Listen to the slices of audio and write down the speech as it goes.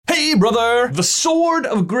Hey brother! The Sword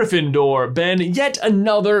of Gryffindor, been yet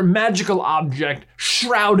another magical object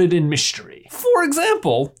shrouded in mystery. For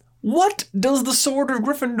example, what does the Sword of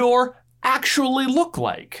Gryffindor actually look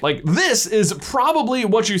like? Like, this is probably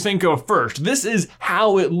what you think of first. This is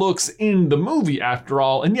how it looks in the movie after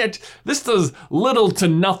all, and yet this does little to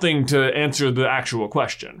nothing to answer the actual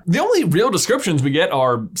question. The only real descriptions we get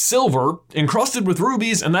are silver, encrusted with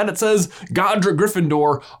rubies, and that it says Godric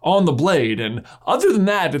Gryffindor on the blade, and other than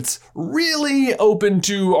that, it's really open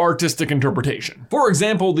to artistic interpretation. For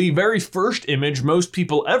example, the very first image most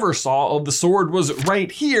people ever saw of the sword was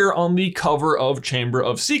right here on the cover of Chamber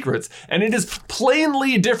of Secrets, and it is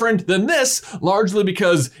plainly different than this, largely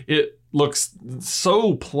because it looks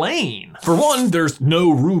so plain. For one, there's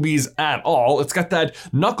no rubies at all. It's got that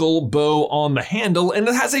knuckle bow on the handle, and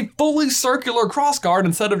it has a fully circular crossguard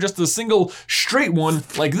instead of just a single straight one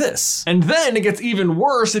like this. And then it gets even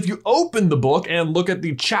worse if you open the book and look at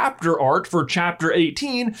the chapter art for chapter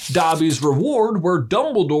 18, Dobby's Reward, where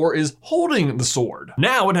Dumbledore is holding the sword.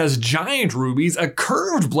 Now it has giant rubies, a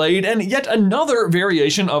curved blade, and yet another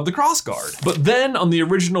variation of the crossguard. But then on the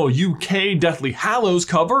original UK Deathly Hallows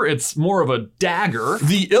cover, it's more of a dagger.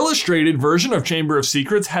 The illustrated version of Chamber of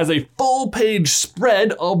Secrets has a full-page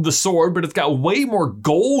spread of the sword, but it's got way more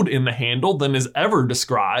gold in the handle than is ever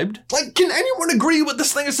described. Like, can anyone agree what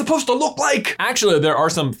this thing is supposed to look like? Actually, there are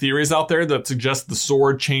some theories out there that suggest the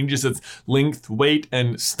sword changes its length, weight,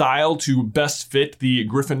 and style to best fit the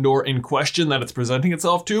Gryffindor in question that it's presenting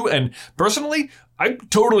itself to, and personally, I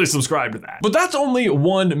totally subscribe to that. But that's only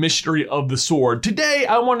one mystery of the sword. Today,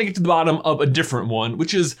 I want to get to the bottom of a different one,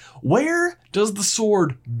 which is, where does the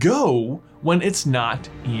sword go when it's not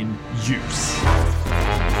in use?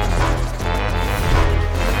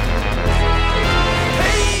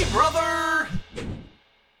 Hey, brother!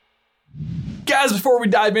 Guys, before we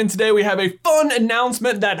dive in today, we have a fun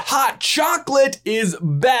announcement that hot chocolate is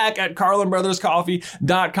back at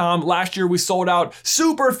carlinbrotherscoffee.com. Last year we sold out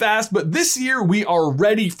super fast, but this year we are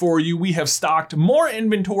ready for you. We have stocked more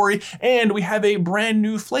inventory and we have a brand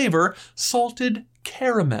new flavor, salted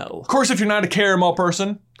caramel. Of course, if you're not a caramel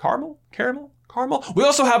person, caramel? We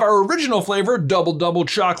also have our original flavor, double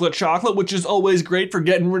chocolate, which is always great for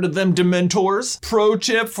getting rid of them Dementors. Pro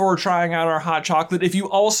tip for trying out our hot chocolate, if you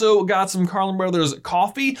also got some Carlin Brothers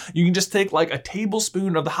coffee, you can just take like a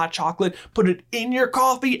tablespoon of the hot chocolate, put it in your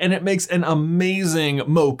coffee, and it makes an amazing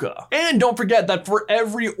mocha. And don't forget that for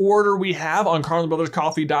every order we have on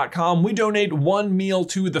carlinbrotherscoffee.com, we donate one meal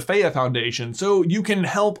to the Faya Foundation, so you can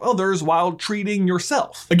help others while treating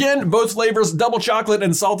yourself. Again, both flavors, double chocolate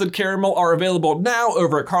and salted caramel, are available now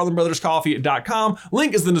over at carlinbrotherscoffee.com.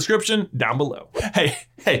 Link is in the description down below.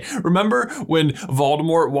 Hey, remember when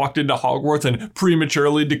Voldemort walked into Hogwarts and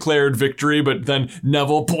prematurely declared victory, but then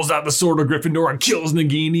Neville pulls out the sword of Gryffindor and kills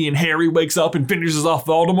Nagini, and Harry wakes up and finishes off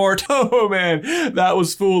Voldemort? Oh man, that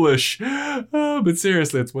was foolish. But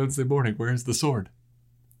seriously, it's Wednesday morning. Where's the sword?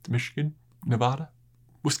 Michigan? Nevada?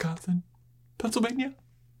 Wisconsin? Pennsylvania?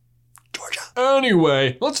 Georgia.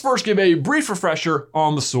 Anyway, let's first give a brief refresher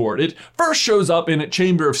on the sword. It first shows up in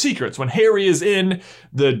Chamber of Secrets when Harry is in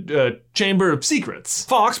the Chamber of Secrets.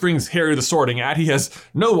 Fawkes brings Harry the sorting hat. He has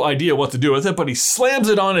no idea what to do with it, but he slams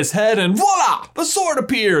it on his head and voila! The sword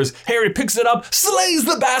appears. Harry picks it up, slays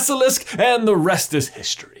the basilisk, and the rest is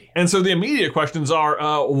history. And so the immediate questions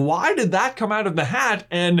are, why did that come out of the hat,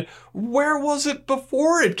 and where was it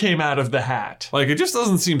before it came out of the hat? Like, it just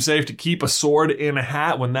doesn't seem safe to keep a sword in a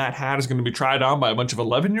hat when that hat is going to be tried on by a bunch of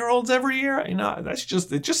 11-year-olds every year. You know, it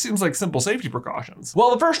just seems like simple safety precautions.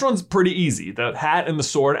 Well, the first one's pretty easy. The hat and the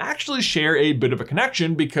sword actually share a bit of a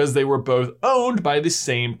connection because they were both owned by the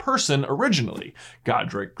same person originally,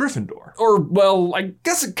 Godric Gryffindor. Or, well, I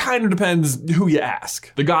guess it kind of depends who you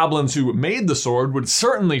ask. The goblins who made the sword would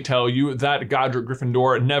certainly tell you that Godric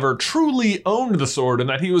Gryffindor never truly owned the sword and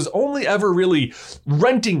that he was only ever really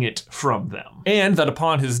renting it from them. And that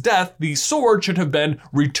upon his death, the sword should have been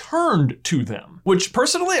returned to them. Which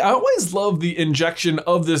personally, I always love the injection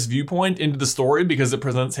of this viewpoint into the story because it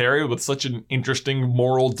presents Harry with such an interesting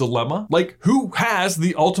moral dilemma. Like, who has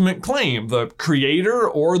the ultimate claim? The creator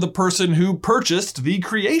or the person who purchased the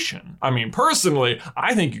creation? I mean, personally,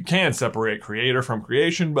 I think you can separate creator from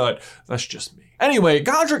creation, but that's just me. Anyway,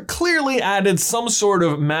 Godric clearly added some sort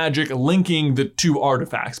of magic linking the two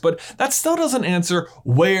artifacts, but that still doesn't answer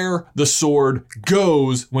where the sword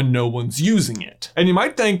goes when no one's using it. And you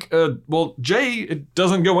might think, well, Jay, it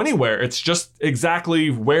doesn't go anywhere. It's just exactly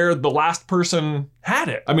where the last person had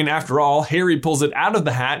it. I mean, after all, Harry pulls it out of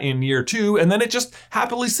the hat in year 2, and then it just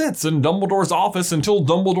happily sits in Dumbledore's office until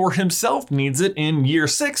Dumbledore himself needs it in year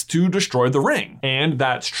 6 to destroy the ring. And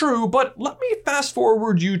that's true, but let me fast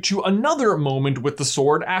forward you to another moment with the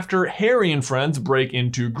sword after Harry and friends break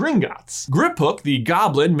into Gringotts. Griphook, the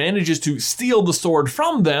goblin, manages to steal the sword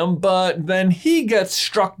from them, but then he gets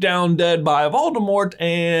struck down dead by Voldemort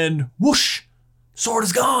and whoosh! Sword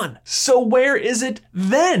is gone. So where is it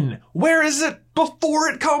then? Where is it before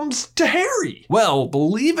it comes to Harry? Well,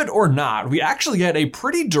 believe it or not, we actually get a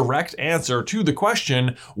pretty direct answer to the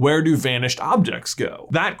question, where do vanished objects go?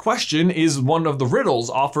 That question is one of the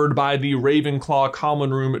riddles offered by the Ravenclaw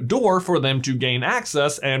common room door for them to gain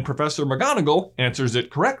access, and Professor McGonagall answers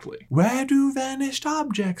it correctly. Where do vanished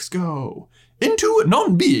objects go? Into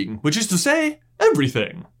non-being, which is to say,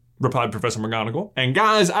 everything, replied Professor McGonagall. And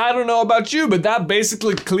guys, I don't know about you, but that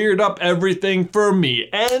basically cleared up everything for me.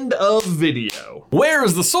 End of video. Where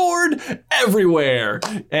is the sword? Everywhere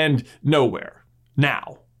and nowhere.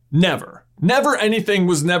 Now. Never. Never anything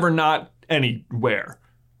was never not anywhere.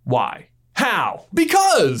 Why? How?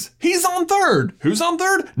 Because he's on third. Who's on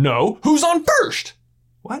third? No. Who's on first?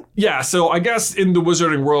 What? Yeah, so I guess in the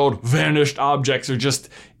wizarding world, vanished objects are just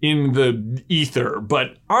in the ether,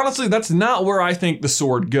 but honestly, that's not where I think the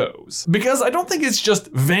sword goes. Because I don't think it's just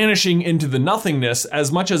vanishing into the nothingness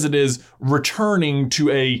as much as it is returning to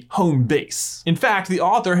a home base. In fact, the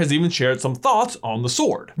author has even shared some thoughts on the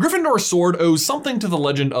sword. Gryffindor's sword owes something to the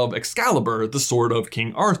legend of Excalibur, the sword of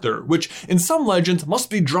King Arthur, which in some legends must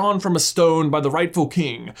be drawn from a stone by the rightful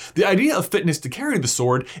king. The idea of fitness to carry the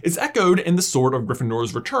sword is echoed in the sword of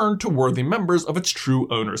Gryffindor's return to worthy members of its true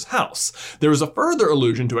owner's house. There is a further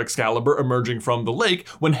allusion to Excalibur emerging from the lake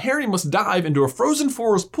when Harry must dive into a frozen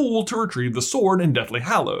forest pool to retrieve the sword in Deathly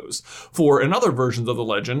Hallows. For in other versions of the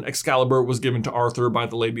legend, Excalibur was given to Arthur by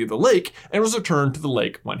the Lady of the Lake and was returned to the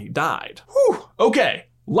lake when he died. Whew, okay.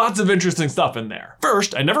 Lots of interesting stuff in there.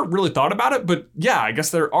 First, I never really thought about it, but yeah, I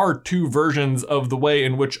guess there are two versions of the way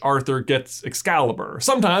in which Arthur gets Excalibur.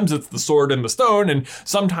 Sometimes it's the sword and the stone, and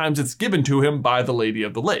sometimes it's given to him by the Lady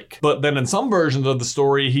of the Lake. But then in some versions of the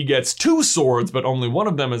story, he gets two swords, but only one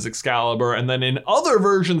of them is Excalibur, and then in other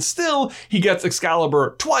versions still, he gets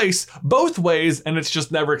Excalibur twice, both ways, and it's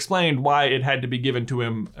just never explained why it had to be given to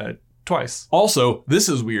him twice. Also, this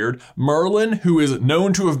is weird. Merlin, who is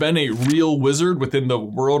known to have been a real wizard within the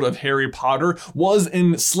world of Harry Potter, was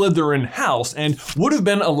in Slytherin House and would have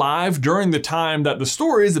been alive during the time that the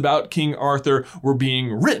stories about King Arthur were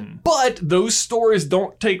being written. But those stories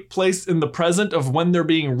don't take place in the present of when they're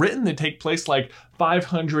being written. They take place like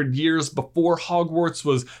 500 years before Hogwarts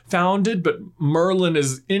was founded, but Merlin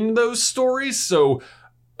is in those stories, so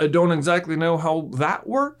I don't exactly know how that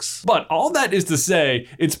works. But all that is to say,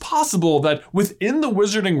 it's possible that within the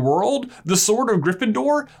wizarding world, the sword of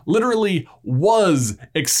Gryffindor literally was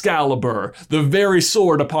Excalibur, the very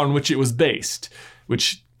sword upon which it was based,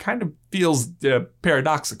 which kind of feels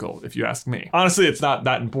paradoxical, if you ask me. Honestly, it's not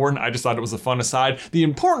that important. I just thought it was a fun aside. The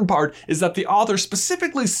important part is that the author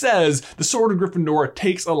specifically says the sword of Gryffindor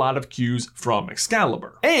takes a lot of cues from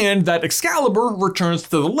Excalibur, and that Excalibur returns to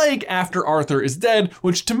the lake after Arthur is dead,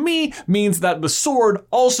 which to me means that the sword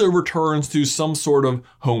also returns to some sort of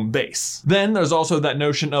home base. Then there's also that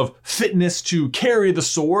notion of fitness to carry the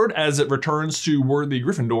sword as it returns to worthy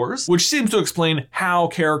Gryffindors, which seems to explain how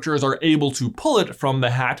characters are able to pull it from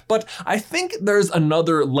the hat, but I think there's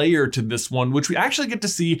another layer to this one, which we actually get to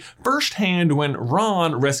see firsthand when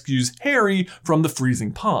Ron rescues Harry from the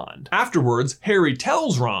freezing pond. Afterwards, Harry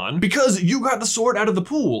tells Ron, "Because you got the sword out of the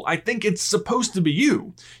pool, I think it's supposed to be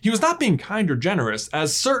you." He was not being kind or generous.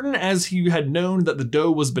 As certain as he had known that the dough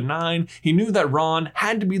was benign, he knew that Ron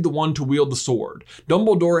had to be the one to wield the sword.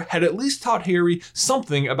 Dumbledore had at least taught Harry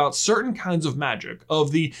something about certain kinds of magic,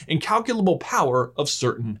 of the incalculable power of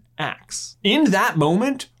certain acts. In that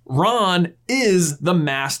moment, Ron is the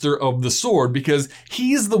master of the sword because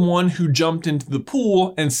he's the one who jumped into the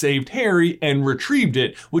pool and saved Harry and retrieved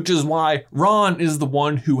it, which is why Ron is the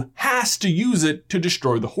one who has to use it to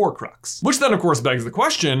destroy the Horcrux. Which then of course begs the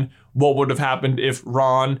question, what would have happened if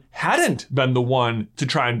Ron hadn't been the one to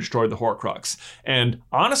try and destroy the Horcrux? And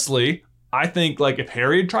honestly, I think like if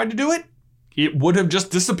Harry had tried to do it, it would have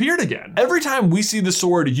just disappeared again. Every time we see the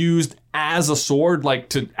sword used as a sword, like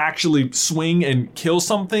to actually swing and kill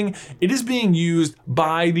something, it is being used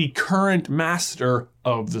by the current master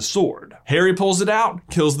of the sword. Harry pulls it out,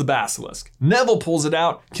 kills the basilisk. Neville pulls it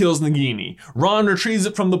out, kills Nagini. Ron retrieves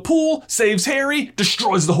it from the pool, saves Harry,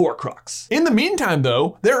 destroys the Horcrux. In the meantime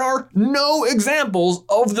though, there are no examples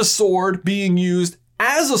of the sword being used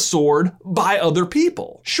as a sword by other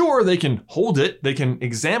people. Sure, they can hold it, they can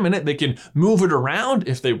examine it, they can move it around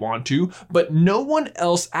if they want to, but no one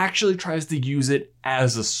else actually tries to use it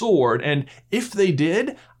as a sword. And if they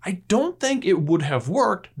did, I don't think it would have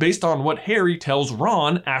worked based on what Harry tells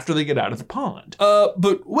Ron after they get out of the pond.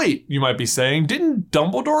 But wait, you might be saying, didn't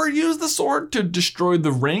Dumbledore use the sword to destroy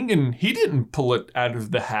the ring and he didn't pull it out of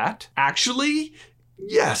the hat? Actually,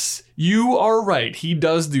 yes, you are right. He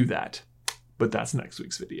does do that. But that's next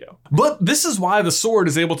week's video. But this is why the sword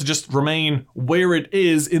is able to just remain where it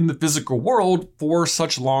is in the physical world for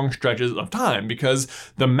such long stretches of time, because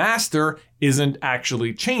the master isn't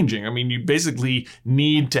actually changing. I mean, you basically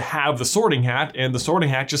need to have the sorting hat, and the sorting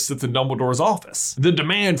hat just sits in Dumbledore's office. The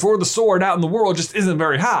demand for the sword out in the world just isn't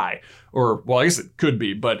very high. Or, well, I guess it could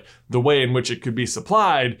be, but the way in which it could be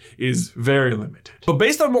supplied is very limited. But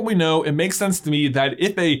based on what we know, it makes sense to me that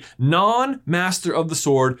if a non-master of the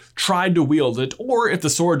sword tried to wield it, or if the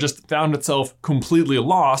sword just found itself completely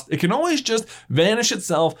lost, it can always just vanish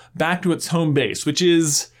itself back to its home base, which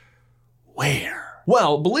is where?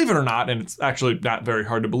 Well, believe it or not, and it's actually not very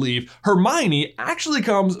hard to believe, Hermione actually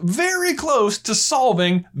comes very close to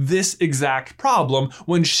solving this exact problem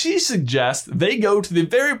when she suggests they go to the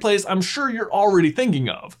very place I'm sure you're already thinking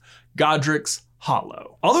of, Godric's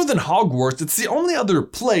Hollow. Other than Hogwarts, it's the only other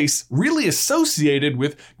place really associated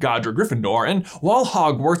with Godric Gryffindor, and while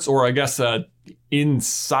Hogwarts, or I guess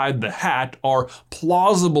inside the hat, are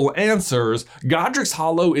plausible answers, Godric's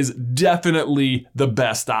Hollow is definitely the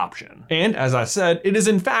best option. And as I said, it is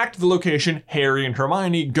in fact the location Harry and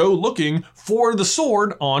Hermione go looking for the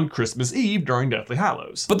sword on Christmas Eve during Deathly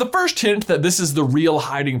Hallows. But the first hint that this is the real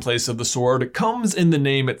hiding place of the sword comes in the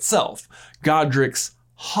name itself, Godric's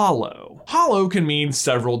Hollow. Hollow can mean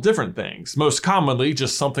several different things. Most commonly,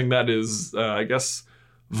 just something that is, I guess,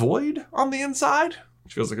 void on the inside,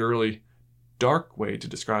 which feels like a really dark way to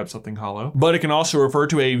describe something hollow. But it can also refer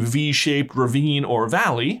to a V-shaped ravine or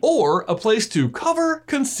valley, or a place to cover,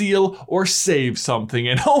 conceal, or save something.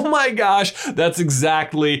 And oh my gosh, that's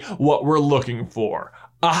exactly what we're looking for.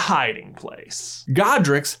 A hiding place.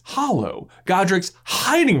 Godric's Hollow. Godric's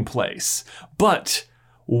hiding place. But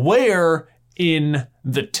where in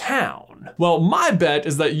the town? Well, my bet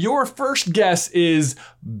is that your first guess is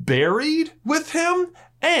buried with him,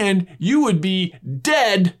 and you would be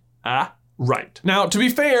dead. Right. Now, to be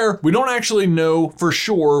fair, we don't actually know for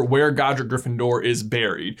sure where Godric Gryffindor is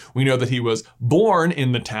buried. We know that he was born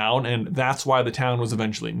in the town, and that's why the town was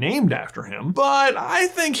eventually named after him. But I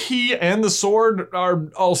think he and the sword are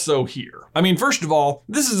also here. I mean, first of all,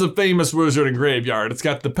 this is a famous wizarding graveyard. It's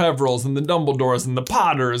got the Peverils and the Dumbledores and the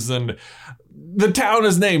Potters, and the town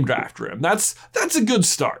is named after him. That's a good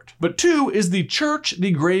start. But two is the church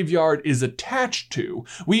the graveyard is attached to.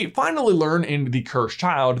 We finally learn in The Cursed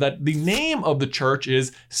Child that the name of the church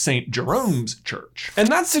is St. Jerome's Church. And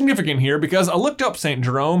that's significant here because I looked up St.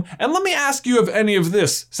 Jerome, and let me ask you if any of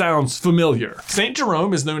this sounds familiar. St.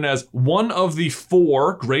 Jerome is known as one of the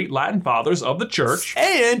 4 great Latin fathers of the church,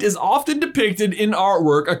 and is often depicted in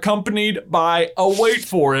artwork accompanied by a, wait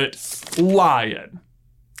for it, lion.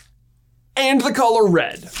 And the color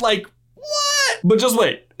red. Like, what? But just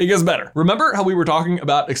wait, it gets better. Remember how we were talking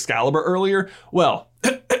about Excalibur earlier? Well,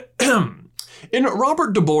 in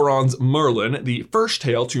Robert de Boron's Merlin, the first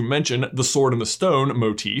tale to mention the sword and the stone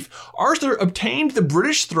motif, Arthur obtained the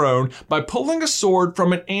British throne by pulling a sword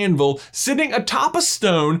from an anvil sitting atop a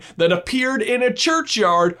stone that appeared in a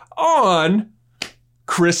churchyard on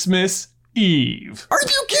Christmas Eve. Are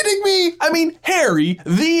you kidding me? I mean, Harry,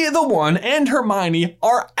 the one, and Hermione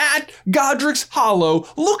are at Godric's Hollow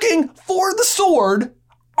looking for the sword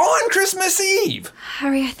on Christmas Eve.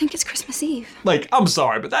 Harry, I think it's Christmas Eve. Like, I'm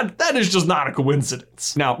sorry, but that is just not a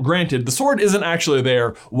coincidence. Now, granted, the sword isn't actually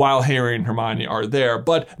there while Harry and Hermione are there,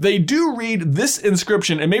 but they do read this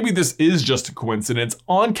inscription, and maybe this is just a coincidence,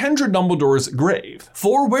 on Kendra Dumbledore's grave.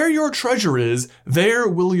 For where your treasure is, there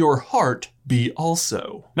will your heart be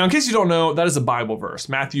also. Now, in case you don't know, that is a Bible verse,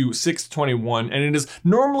 Matthew 6:21, and it is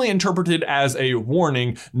normally interpreted as a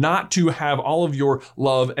warning not to have all of your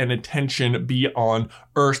love and attention be on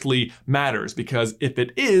earthly matters, because if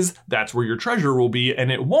it is, that's where your treasure will be,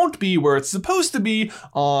 and it won't be where it's supposed to be,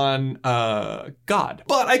 on God.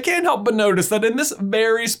 But I can't help but notice that in this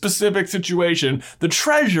very specific situation, the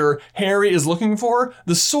treasure Harry is looking for,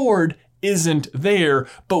 the sword, isn't there,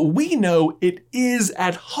 but we know it is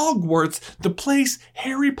at Hogwarts, the place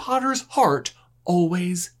Harry Potter's heart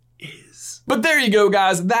always is. use. But there you go,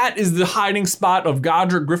 guys. That is the hiding spot of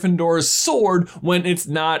Godric Gryffindor's sword when it's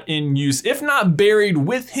not in use. If not buried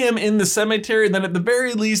with him in the cemetery, then at the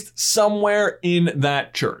very least somewhere in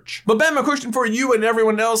that church. But Ben, my question for you and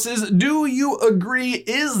everyone else is, do you agree?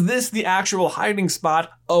 Is this the actual hiding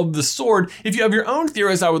spot of the sword? If you have your own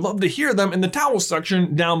theories, I would love to hear them in the towel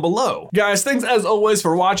section down below. Guys, thanks as always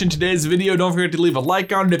for watching today's video. Don't forget to leave a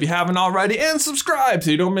like on it if you haven't already, and subscribe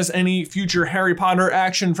so you don't miss any future Harry Potter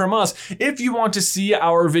action from us. If you want to see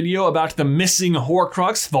our video about the missing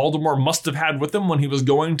Horcrux Voldemort must have had with him when he was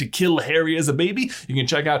going to kill Harry as a baby, you can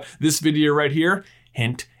check out this video right here.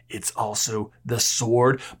 Hint, it's also the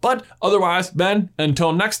sword. But otherwise, Ben,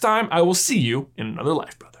 until next time, I will see you in another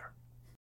life, brother.